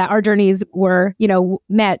that our journeys were,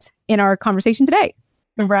 met in our conversation today.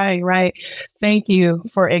 Right. Thank you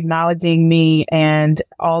for acknowledging me and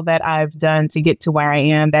all that I've done to get to where I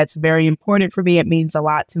am. That's very important for me. It means a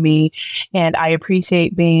lot to me. And I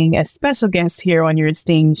appreciate being a special guest here on your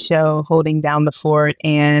esteemed show, Holding Down the Fort.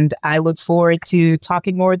 And I look forward to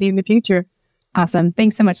talking more with you in the future. Awesome.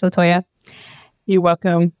 Thanks so much, LaToya. You're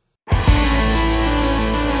welcome.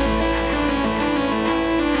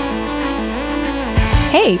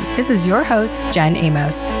 Hey, this is your host, Jen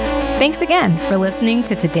Amos. Thanks again for listening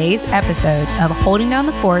to today's episode of Holding Down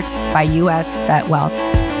the Fort by US Vet Wealth.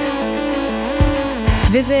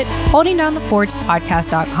 Visit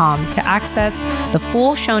holdingdownthefortpodcast.com to access the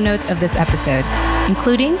full show notes of this episode,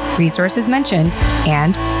 including resources mentioned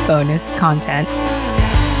and bonus content.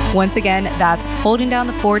 Once again, that's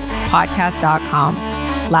holdingdownthefortpodcast.com.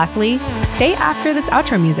 Lastly, stay after this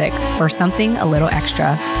outro music for something a little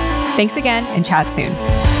extra. Thanks again and chat soon.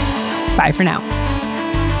 Bye for now.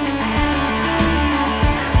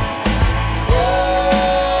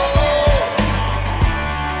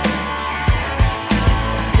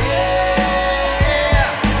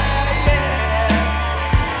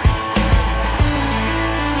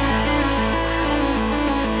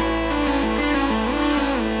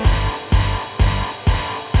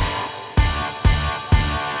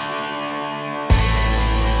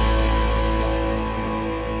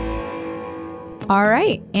 All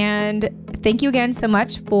right. And thank you again so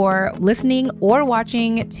much for listening or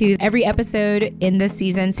watching to every episode in this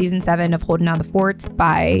season 7 of Holding Down the Fort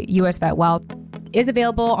by US Vet Wealth. It is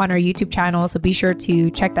available on our YouTube channel. So be sure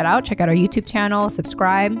to check that out. Check out our YouTube channel,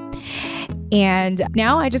 subscribe. And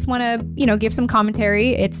now I just want to, give some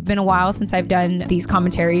commentary. It's been a while since I've done these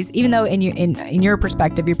commentaries, even though in your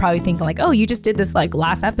perspective, you're probably thinking like, oh, you just did this like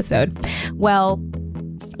last episode. Well,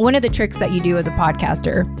 one of the tricks that you do as a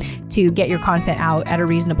podcaster to get your content out at a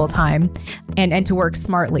reasonable time and to work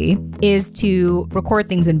smartly is to record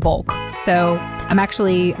things in bulk. So I'm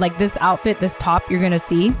actually like this outfit, this top you're going to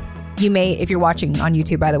see. You may, if you're watching on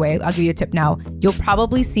YouTube, by the way, I'll give you a tip now. You'll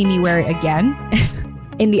probably see me wear it again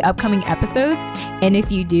in the upcoming episodes. And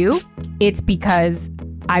if you do, it's because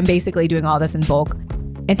I'm basically doing all this in bulk.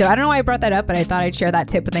 And so I don't know why I brought that up, but I thought I'd share that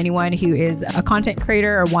tip with anyone who is a content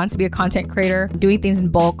creator or wants to be a content creator. Doing things in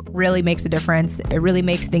bulk really makes a difference. It really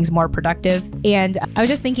makes things more productive. And I was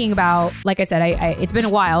just thinking about, like I said, it's been a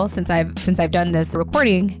while since I've done this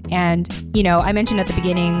recording. And, I mentioned at the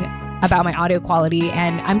beginning about my audio quality.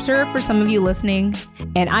 And I'm sure for some of you listening,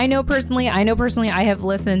 and I know personally I have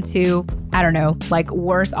listened to, I don't know, like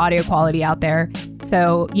worse audio quality out there.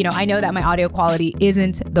 So, I know that my audio quality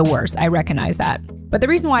isn't the worst. I recognize that. But the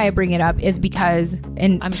reason why I bring it up is because,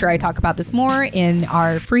 and I'm sure I talk about this more in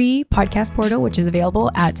our free podcast portal, which is available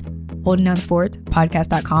at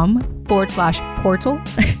holdingdownthefortpodcast.com/portal.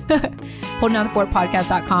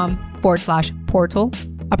 holdingdownthefortpodcast.com/portal.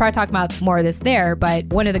 I'll probably talk about more of this there, but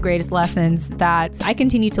one of the greatest lessons that I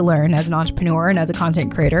continue to learn as an entrepreneur and as a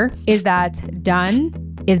content creator is that done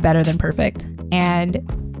is better than perfect. And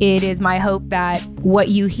it is my hope that what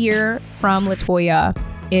you hear from LaToya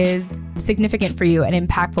is significant for you and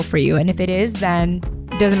impactful for you. And if it is, then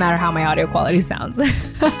it doesn't matter how my audio quality sounds.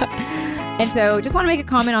 And so just want to make a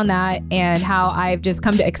comment on that and how I've just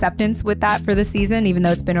come to acceptance with that for the season, even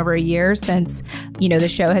though it's been over a year since, the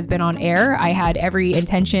show has been on air. I had every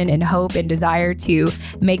intention and hope and desire to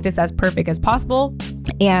make this as perfect as possible.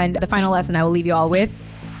 And the final lesson I will leave you all with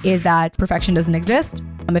is that perfection doesn't exist.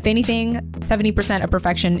 If anything, 70% of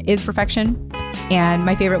perfection is perfection. And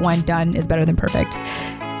my favorite one, done is better than perfect.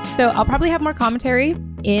 So I'll probably have more commentary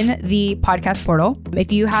in the podcast portal.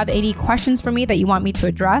 If you have any questions for me that you want me to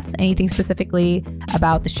address, anything specifically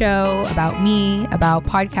about the show, about me, about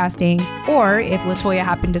podcasting, or if LaToya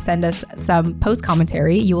happened to send us some post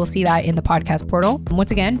commentary, you will see that in the podcast portal. And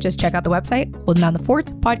once again, just check out the website,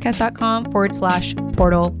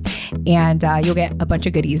 holdingdownthefort.podcast.com/portal, and you'll get a bunch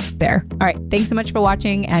of goodies there. All right. Thanks so much for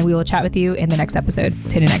watching, and we will chat with you in the next episode.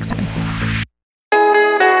 Till next time.